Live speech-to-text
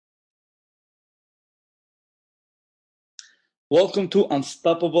Welcome to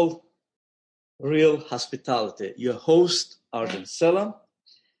Unstoppable Real Hospitality. Your host, Arden Selam.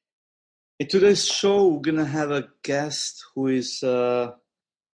 In today's show, we're going to have a guest who is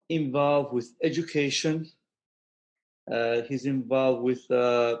involved with education. He's involved with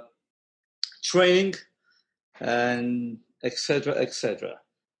training and etc., etc.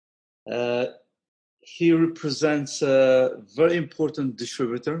 He represents a very important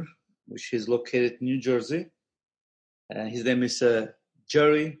distributor, which is located in New Jersey. His name is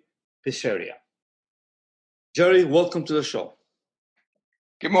Jerry Picheria. Jerry, welcome to the show.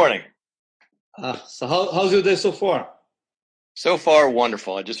 Good morning. So how's your day so far? So far,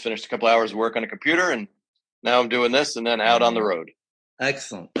 wonderful. I just finished a couple hours of work on a computer, and now I'm doing this and then out on the road.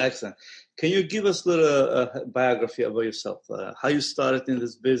 Excellent. Can you give us a little biography about yourself? How you started in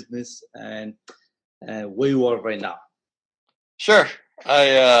this business and where you are right now? Sure.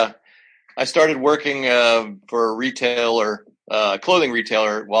 I started working for a retailer, clothing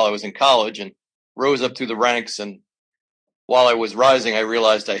retailer, while I was in college, and rose up through the ranks. And while I was rising, I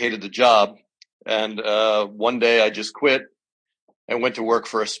realized I hated the job. And one day I just quit and went to work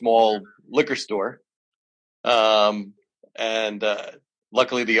for a small liquor store. Luckily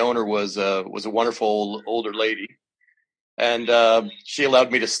the owner was a wonderful older lady, and she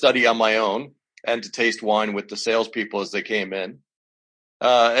allowed me to study on my own and to taste wine with the salespeople as they came in.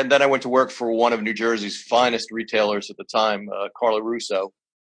 And then I went to work for one of New Jersey's finest retailers at the time, Carla Russo,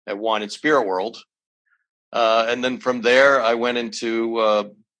 at Wine and Spirit World. And then from there, I went into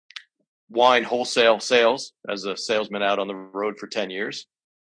wine wholesale sales as a salesman out on the road for 10 years.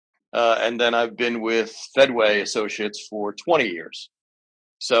 And then I've been with Fedway Associates for 20 years.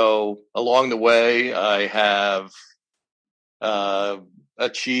 So along the way, I have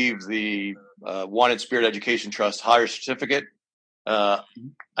achieved the Wine and Spirit Education Trust Higher Certificate.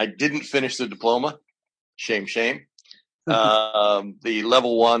 I didn't finish the diploma. Shame. The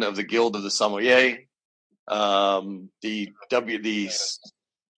level 1 of the Guild of the Sommelier, the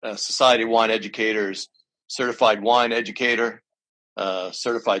Society of Wine Educators Certified Wine Educator,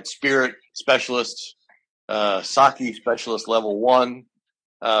 Certified Spirit Specialist, Sake Specialist Level 1.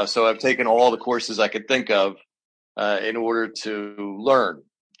 So I've taken all the courses I could think of in order to learn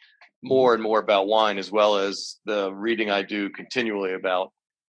more and more about wine, as well as the reading I do continually about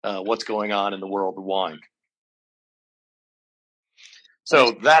what's going on in the world of wine.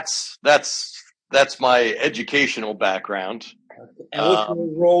 So that's my educational background. And what's your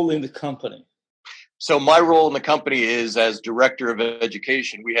role in the company? So my role in the company is as director of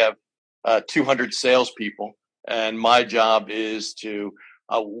education. We have 200 salespeople, and my job is to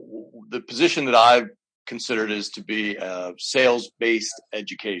the position that I've considered is to be sales-based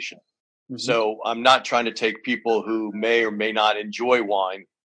education. Mm-hmm. So I'm not trying to take people who may or may not enjoy wine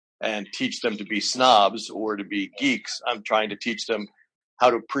and teach them to be snobs or to be geeks. I'm trying to teach them how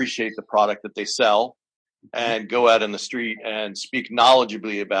to appreciate the product that they sell and go out in the street and speak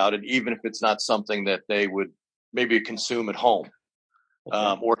knowledgeably about it, even if it's not something that they would maybe consume at home,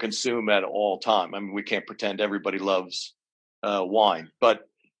 or consume at all time. I mean, we can't pretend everybody loves wine, but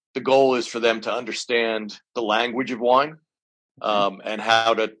the goal is for them to understand the language of wine, and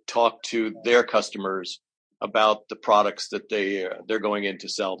how to talk to their customers about the products that they're going in to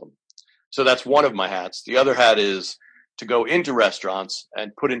sell them. So that's one of my hats. The other hat is to go into restaurants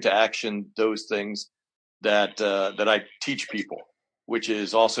and put into action those things that I teach people, which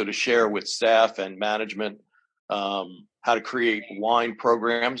is also to share with staff and management how to create wine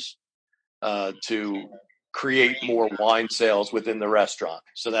programs to create more wine sales within the restaurant.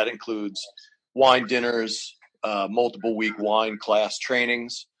 So that includes wine dinners, multiple week wine class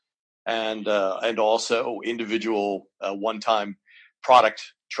trainings, and also individual one-time product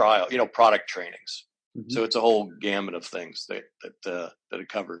trial, product trainings. Mm-hmm. So it's a whole gamut of things that it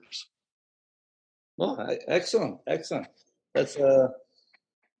covers. Oh, excellent. That's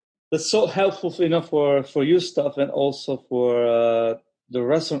so helpful, for your stuff and also for the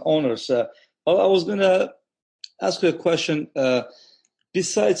restaurant owners. I was gonna ask you a question.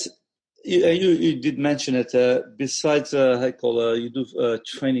 Besides, you did mention it. Besides, you do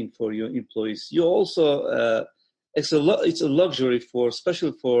training for your employees. You also it's a luxury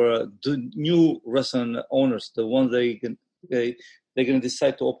especially for the new restaurant owners, the ones they're going to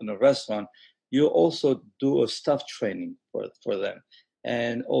decide to open a restaurant. You also do a staff training for them,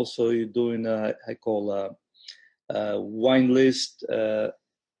 and also you're doing wine list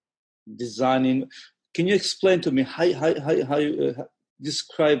designing. Can you explain to me how you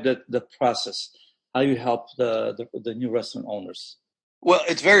describe the process, how you help the new restaurant owners? Well,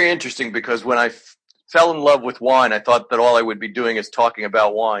 it's very interesting because when I fell in love with wine, I thought that all I would be doing is talking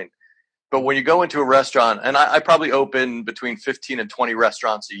about wine. But when you go into a restaurant, and I probably open between 15 and 20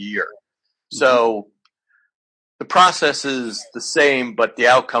 restaurants a year. So the process is the same, but the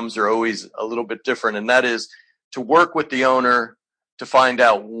outcomes are always a little bit different. And that is to work with the owner to find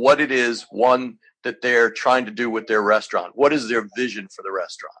out what it is, one, that they're trying to do with their restaurant. What is their vision for the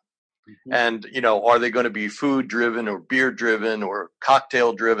restaurant? And, are they going to be food driven or beer driven or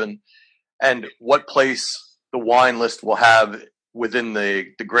cocktail driven? And what place the wine list will have within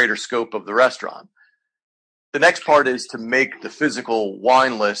the greater scope of the restaurant. The next part is to make the physical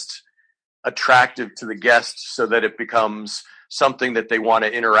wine list attractive to the guests so that it becomes something that they want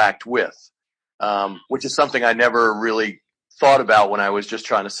to interact with, which is something I never really thought about when I was just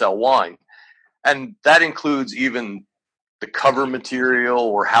trying to sell wine. And that includes even the cover material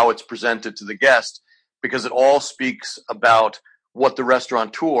or how it's presented to the guest, because it all speaks about what the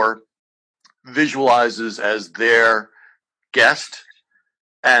restaurateur visualizes as their guest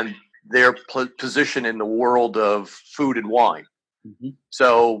and their position in the world of food and wine.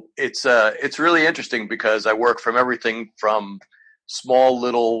 So it's really interesting because I work from everything from small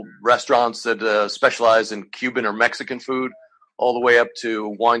little restaurants that specialize in Cuban or Mexican food all the way up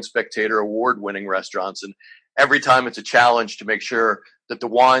to Wine Spectator award-winning restaurants. And every time it's a challenge to make sure that the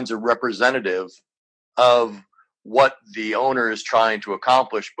wines are representative of what the owner is trying to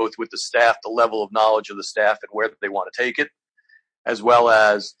accomplish, both with the staff, the level of knowledge of the staff, and where they want to take it, as well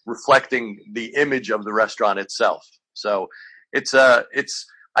as reflecting the image of the restaurant itself. So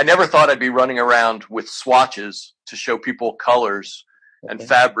I never thought I'd be running around with swatches to show people colors and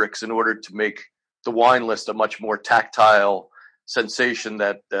fabrics in order to make the wine list a much more tactile sensation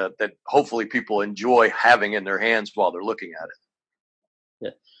that hopefully people enjoy having in their hands while they're looking at it. Yeah.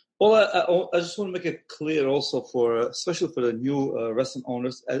 Well, I just want to make it clear also especially for the new restaurant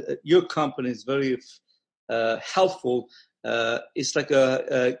owners, your company is very helpful. It's like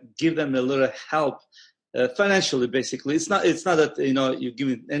give them a little help financially. Basically, it's not that you're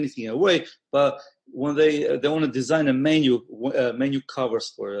giving anything away, but when they want to design a menu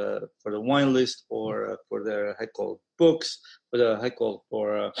covers for the wine list or for their books, for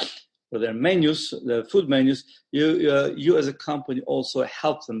their menus, the food menus, you as a company also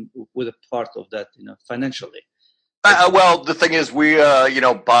help them with a part of that, financially. Well, the thing is, we,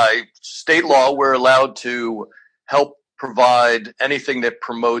 by state law, we're allowed to help provide anything that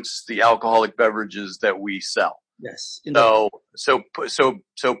promotes the alcoholic beverages that we sell. Yes. So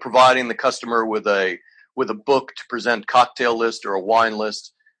providing the customer with a book to present cocktail list or a wine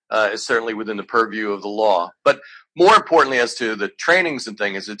list is certainly within the purview of the law. But more importantly, as to the trainings and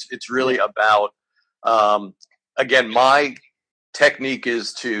things, it's really about, again, my technique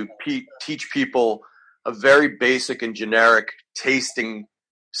is to teach people a very basic and generic tasting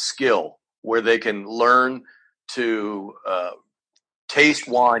skill where they can learn to taste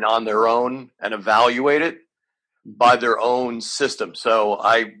wine on their own and evaluate it by their own system. So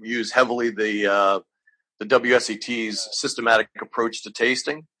I use heavily the WSET's systematic approach to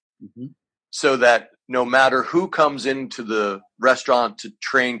tasting, so that no matter who comes into the restaurant to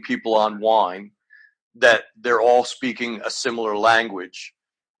train people on wine, that they're all speaking a similar language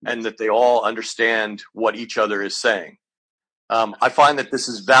and that they all understand what each other is saying. I find that this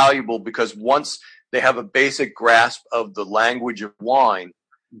is valuable because once they have a basic grasp of the language of wine,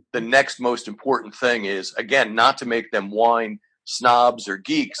 the next most important thing is, again, not to make them wine snobs or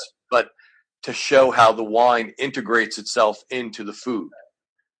geeks, but to show how the wine integrates itself into the food.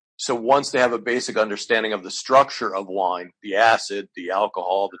 So once they have a basic understanding of the structure of wine, the acid, the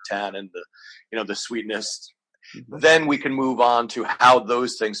alcohol, the tannin, the sweetness, then we can move on to how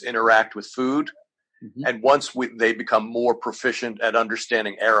those things interact with food. And once they become more proficient at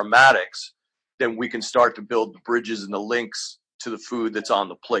understanding aromatics, then we can start to build the bridges and the links to the food that's on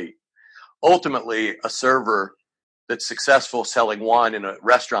the plate. Ultimately, a server that's successful selling wine in a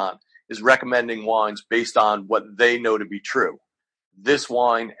restaurant is recommending wines based on what they know to be true. This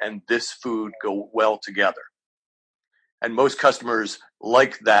wine and this food go well together. And most customers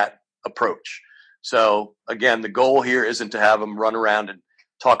like that approach. So again, the goal here isn't to have them run around and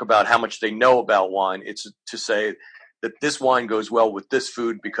talk about how much they know about wine. It's to say that this wine goes well with this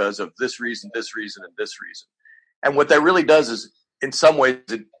food because of this reason, and this reason. And what that really does is, in some ways,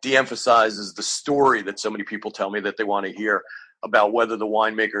 it de-emphasizes the story that so many people tell me that they want to hear about whether the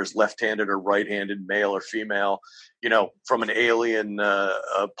winemaker is left-handed or right-handed, male or female, from an alien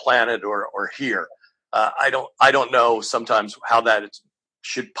planet or here. I don't know sometimes how that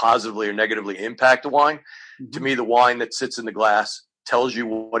should positively or negatively impact the wine. To me, the wine that sits in the glass tells you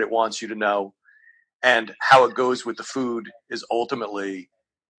what it wants you to know, and how it goes with the food is ultimately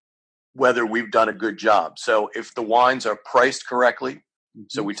whether we've done a good job. So if the wines are priced correctly,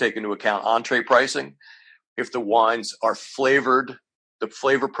 So we take into account entree pricing. If the wines are flavored, the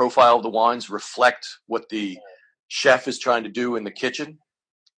flavor profile of the wines reflect what the chef is trying to do in the kitchen,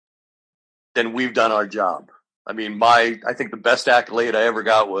 then we've done our job. I mean, I think the best accolade I ever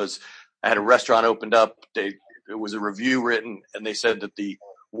got was I had a restaurant opened up. It was a review written, and they said that the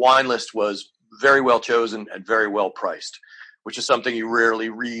wine list was very well chosen and very well priced, which is something you rarely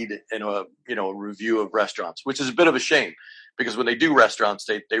read in a review of restaurants, which is a bit of a shame because when they do restaurants,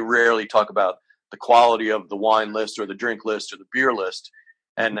 they rarely talk about the quality of the wine list or the drink list or the beer list.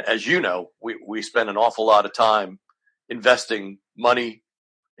 And as you know, we spend an awful lot of time investing money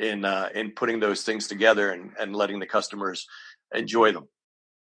in putting those things together and letting the customers enjoy them.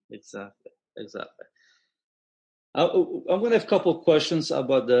 Exactly. I'm going to have a couple of questions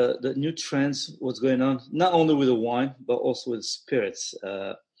about the new trends, what's going on, not only with the wine, but also with spirits.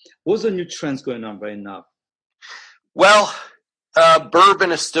 What's the new trends going on right now? Well,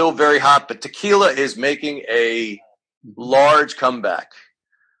 bourbon is still very hot, but tequila is making a large comeback.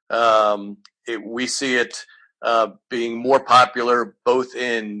 We see it being more popular both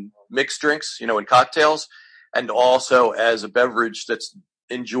in mixed drinks, in cocktails, and also as a beverage that's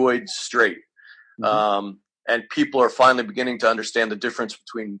enjoyed straight. And people are finally beginning to understand the difference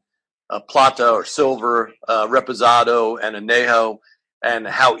between Plata or Silver, Reposado, and Añejo, and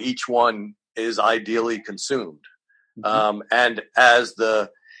how each one is ideally consumed. And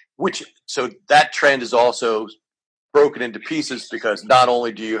so that trend is also broken into pieces because not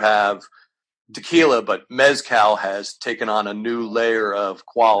only do you have tequila, but mezcal has taken on a new layer of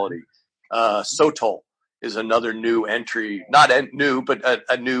quality. Sotol is another new entry, not new, but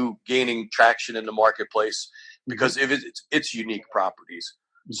a new gaining traction in the marketplace because of its unique properties.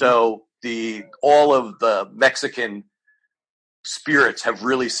 So all of the Mexican spirits have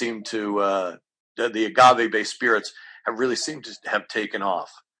really seemed to, the agave-based spirits have really seemed to have taken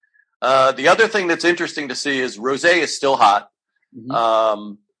off. The other thing that's interesting to see is rosé is still hot.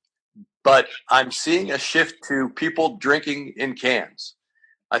 But I'm seeing a shift to people drinking in cans.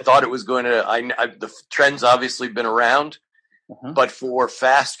 I thought it was going to, the trend's obviously been around, but for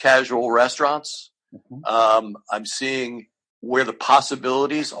fast casual restaurants, I'm seeing where the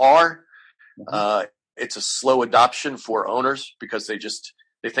possibilities are. It's a slow adoption for owners because they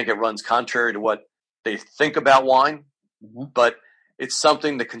think it runs contrary to what they think about wine, but it's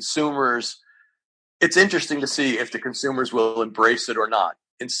something it's interesting to see if the consumers will embrace it or not.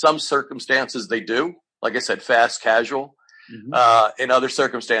 In some circumstances, they do. Like I said, fast casual. In other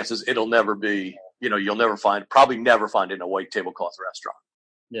circumstances, it'll never be, you'll probably never find it in a white tablecloth restaurant.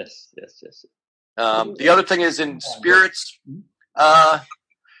 Yes. The other thing is in spirits, I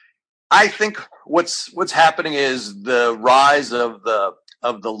think what's happening is the rise of the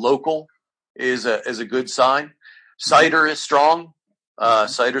local is a good sign. Cider is strong.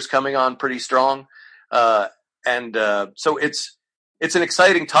 Cider's coming on pretty strong. So it's an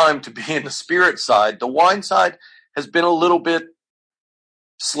exciting time to be in the spirit side. The wine side has been a little bit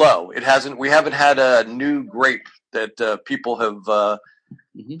slow. We haven't had a new grape that people have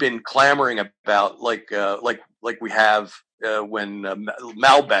been clamoring about like we have when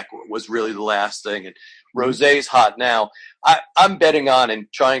Malbec was really the last thing. And Rosé's hot now. I'm betting on and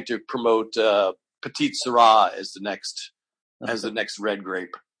trying to promote Petite Sirah as the next red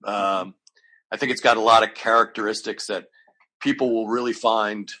grape. I think it's got a lot of characteristics that people will really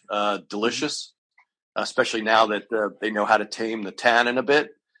find delicious, especially now that they know how to tame the tannin a bit.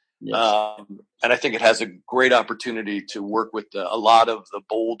 Yes. And I think it has a great opportunity to work with a lot of the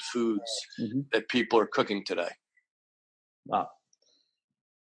bold foods that people are cooking today. Wow.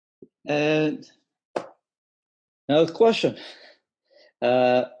 And another question.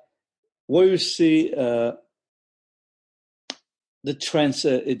 Where you see the trends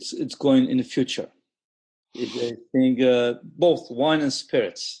it's going in the future? I think both wine and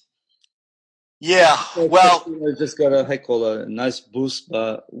spirits. Yeah, well, just got a nice boost.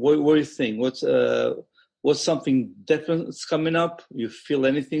 But what do you think? What's something different that's coming up? You feel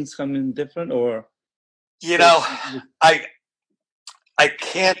anything's coming different, or I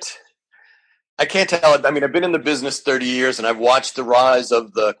can't tell. I mean, I've been in the business 30 years, and I've watched the rise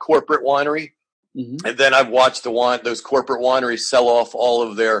of the corporate winery, and then I've watched those corporate wineries sell off all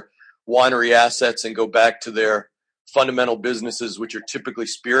of their winery assets and go back to their fundamental businesses, which are typically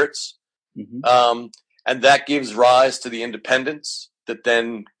spirits. And that gives rise to the independents that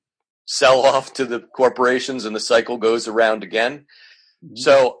then sell off to the corporations, and the cycle goes around again.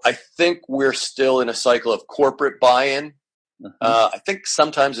 So I think we're still in a cycle of corporate buy-in. I think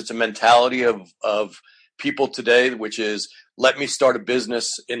sometimes it's a mentality of people today, which is, let me start a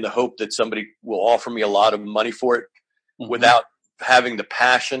business in the hope that somebody will offer me a lot of money for it without having the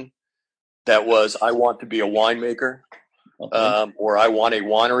passion that was, I want to be a winemaker, or I want a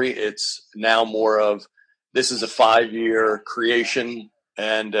winery. It's now more of, this is a 5-year creation,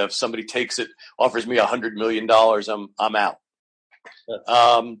 and if somebody takes it, offers me $100 million, I'm out.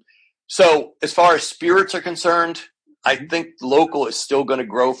 So as far as spirits are concerned, I think local is still going to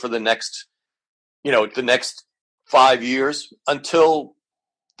grow for the next 5 years until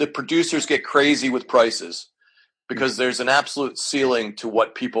the producers get crazy with prices, because there's an absolute ceiling to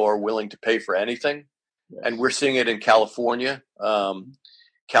what people are willing to pay for anything. Yes. And we're seeing it in California,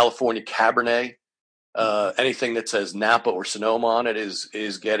 California Cabernet, anything that says Napa or Sonoma on it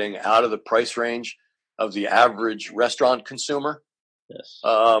is getting out of the price range of the average restaurant consumer. Yes.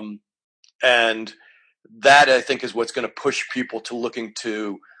 And that, I think, is what's going to push people to looking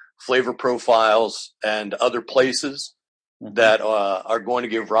to flavor profiles and other places that are going to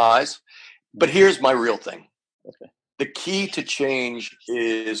give rise. But here's my real thing. Okay. The key to change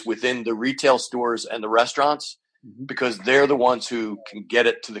is within the retail stores and the restaurants, because they're the ones who can get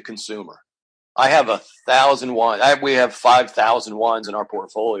it to the consumer. I have 1,000 wines. We have 5,000 wines in our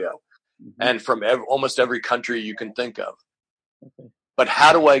portfolio, and from almost every country you can think of. Okay. But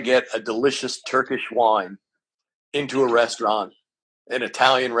how do I get a delicious Turkish wine into a restaurant, an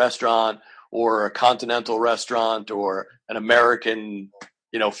Italian restaurant, or a continental restaurant, or an American,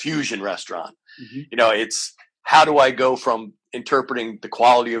 fusion restaurant? It's, how do I go from interpreting the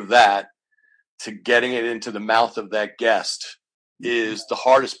quality of that to getting it into the mouth of that guest is the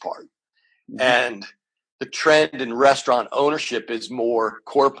hardest part. And the trend in restaurant ownership is more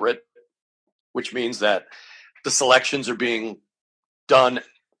corporate, which means that the selections are being done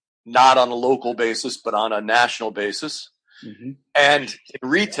not on a local basis, but on a national basis. And in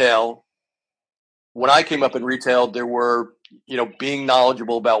retail, when I came up in retail, there were, being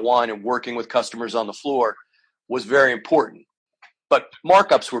knowledgeable about wine and working with customers on the floor was very important. But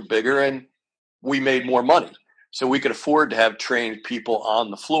markups were bigger and we made more money. So we could afford to have trained people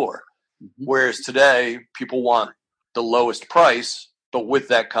on the floor. Whereas today, people want the lowest price, but with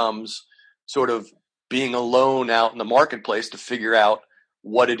that comes sort of being alone out in the marketplace to figure out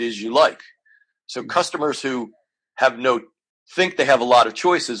what it is you like. So customers who think they have a lot of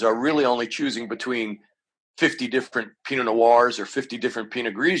choices are really only choosing between 50 different Pinot Noirs or 50 different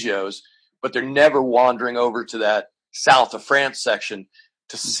Pinot Grigios, but they're never wandering over to that south of France section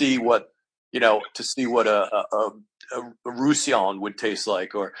to see what a Roussillon would taste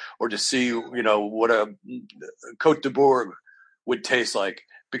like, or to see, what a Côte de Bourg would taste like,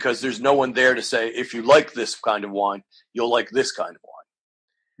 because there's no one there to say, if you like this kind of wine, you'll like this kind of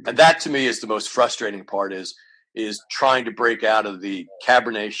wine. And that to me is the most frustrating part, is trying to break out of the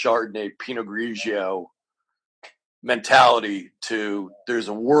Cabernet, Chardonnay, Pinot Grigio mentality to, there's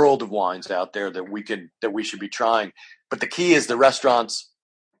a world of wines out there that we should be trying. But the key is the restaurants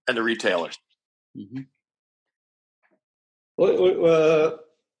and the retailers. Where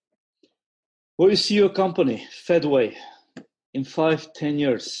do you see your company, Fedway, in 5-10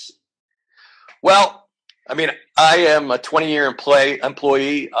 years? Well, I mean, I am a 20-year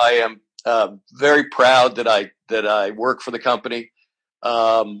employee. I am very proud that I work for the company.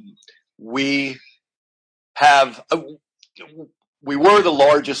 We were the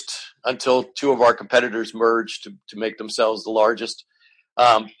largest until two of our competitors merged to make themselves the largest.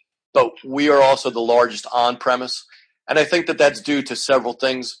 But we are also the largest on-premise. And I think that that's due to several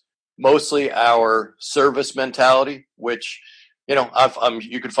things, mostly our service mentality, which,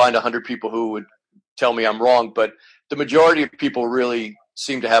 you could find 100 people who would tell me I'm wrong, but the majority of people really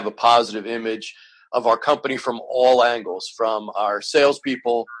seem to have a positive image of our company from all angles, from our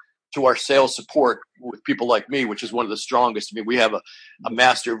salespeople to our sales support with people like me, which is one of the strongest. I mean, we have a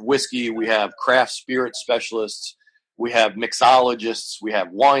master of whiskey, we have craft spirit specialists, we have mixologists, we have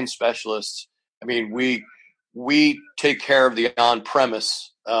wine specialists. I mean, we take care of the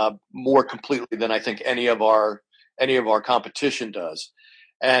on-premise more completely than I think any of our competition does.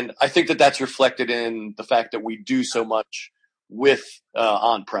 And I think that that's reflected in the fact that we do so much with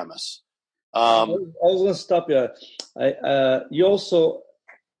on-premise. I was going to stop you.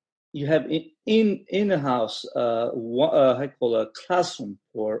 You have in the house a classroom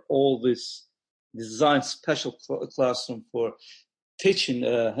for all this design, special classroom for teaching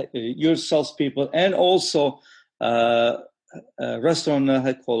your salespeople, and also restaurant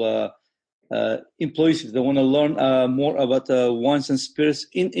employees if they want to learn more about wines and spirits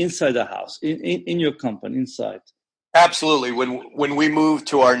inside the house, in your company, inside. Absolutely. When we moved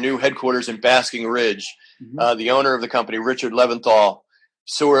to our new headquarters in Basking Ridge, the owner of the company, Richard Leventhal,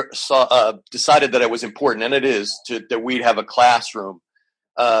 decided that it was important, and it is, that we'd have a classroom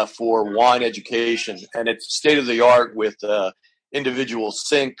for wine education, and it's state of the art with individual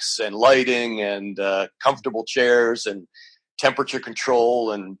sinks and lighting and comfortable chairs and temperature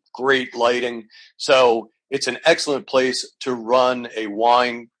control and great lighting. So it's an excellent place to run a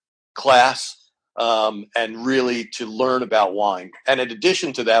wine class and really to learn about wine. And in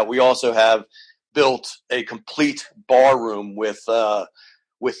addition to that, we also have built a complete bar room with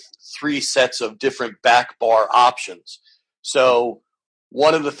 3 sets of different back bar options. So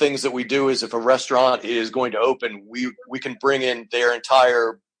one of the things that we do is if a restaurant is going to open, we can bring in their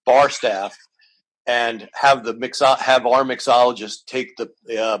entire bar staff and have our mixologist take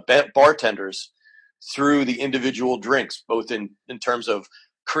the bartenders through the individual drinks, both in terms of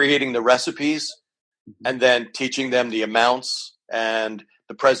creating the recipes and then teaching them the amounts and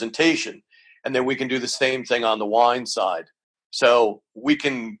the presentation. And then we can do the same thing on the wine side. So we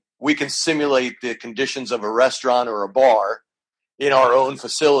can simulate the conditions of a restaurant or a bar in our own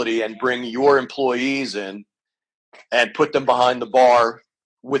facility and bring your employees in and put them behind the bar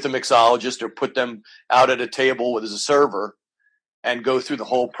with a mixologist or put them out at a table with as a server and go through the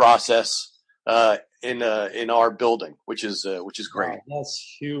whole process in our building, which is great. Wow,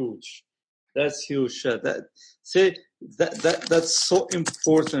 that's huge. That's huge. That's so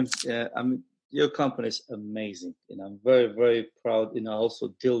important. I mean, your company is amazing. I'm very, very proud.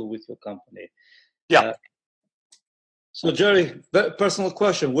 Also deal with your company. Yeah. So, Jerry, very personal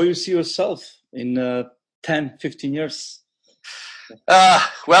question: where you see yourself in 10, 15 years?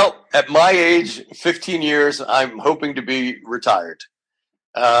 Well, at my age, 15 years, I'm hoping to be retired.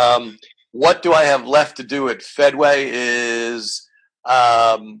 What do I have left to do at Fedway is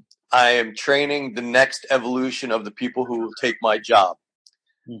I am training the next evolution of the people who will take my job.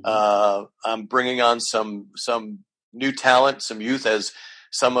 Mm-hmm. I'm bringing on some new talent, some youth, as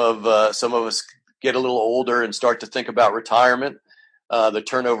some of us get a little older and start to think about retirement. The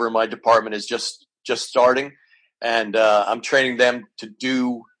turnover in my department is just starting, and I'm training them to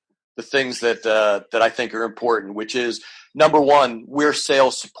do the things that I think are important, which is, number one, we're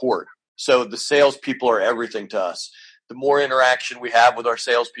sales support. So the salespeople are everything to us. The more interaction we have with our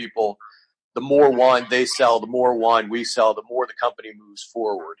salespeople, the more wine they sell, the more wine we sell, the more the company moves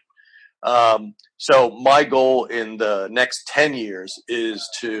forward. So my goal in the next 10 years is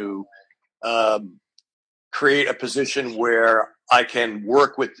to create a position where I can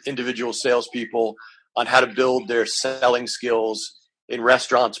work with individual salespeople on how to build their selling skills in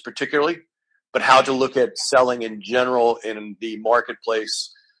restaurants particularly, but how to look at selling in general in the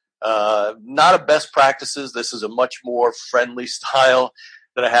marketplace. Not a best practices. This is a much more friendly style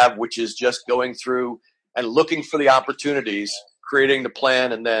that I have, which is just going through and looking for the opportunities, creating the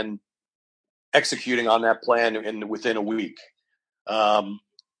plan, and then executing on that plan within a week.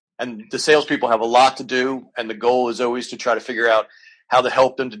 And the salespeople have a lot to do, and the goal is always to try to figure out how to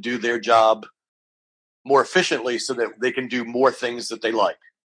help them to do their job more efficiently so that they can do more things that they like,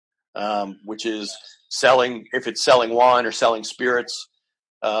 which is selling. If it's selling wine or selling spirits,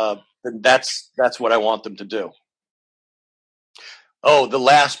 then that's what I want them to do. Oh, the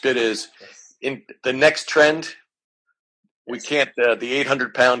last bit is in the next trend. We can't. The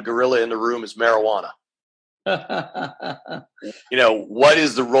 800-pound gorilla in the room is marijuana. What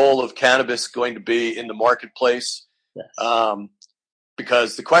is the role of cannabis going to be in the marketplace? Yes.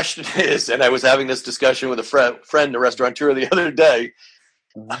 Because the question is, and I was having this discussion with a friend, a restaurateur, the other day.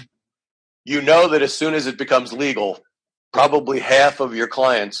 Mm-hmm. You know that as soon as it becomes legal, probably half of your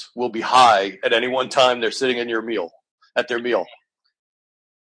clients will be high at any one time they're sitting at their meal.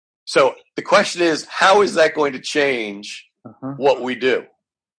 So the question is, how is that going to change what we do?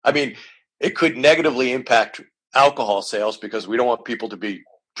 I mean, it could negatively impact alcohol sales because we don't want people to be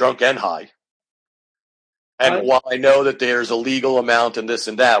drunk and high. And while I know that there's a legal amount and this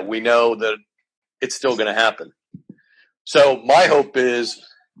and that, we know that it's still going to happen. So my hope is,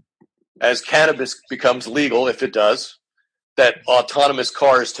 as cannabis becomes legal, if it does, that autonomous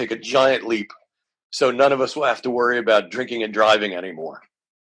cars take a giant leap so none of us will have to worry about drinking and driving anymore.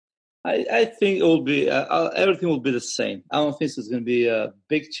 I think it will be everything will be the same. I don't think there's going to be a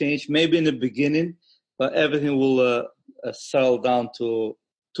big change. Maybe in the beginning, but everything will settle down to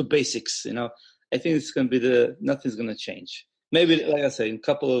basics. I think it's going to be nothing's going to change. Maybe, like I said, in a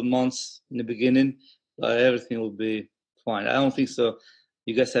couple of months in the beginning, everything will be fine. I don't think so.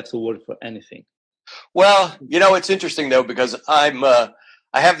 You guys have to worry for anything. Well, it's interesting though, because I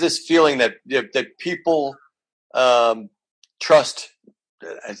have this feeling that people trust.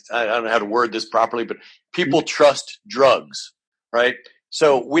 I don't know how to word this properly, but people trust drugs, right?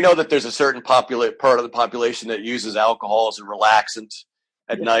 So we know that there's a certain part of the population that uses alcohol as a relaxant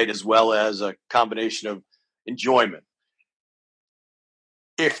at night, as well as a combination of enjoyment.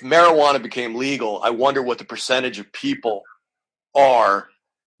 If marijuana became legal, I wonder what the percentage of people are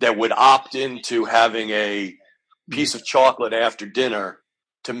that would opt into having a piece of chocolate after dinner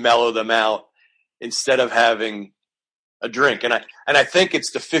to mellow them out instead of having a drink. And I think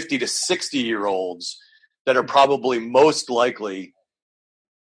it's the 50 to 60-year-olds that are probably most likely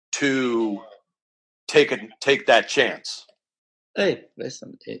to take that chance. Hey,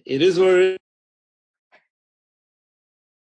 listen, it is what it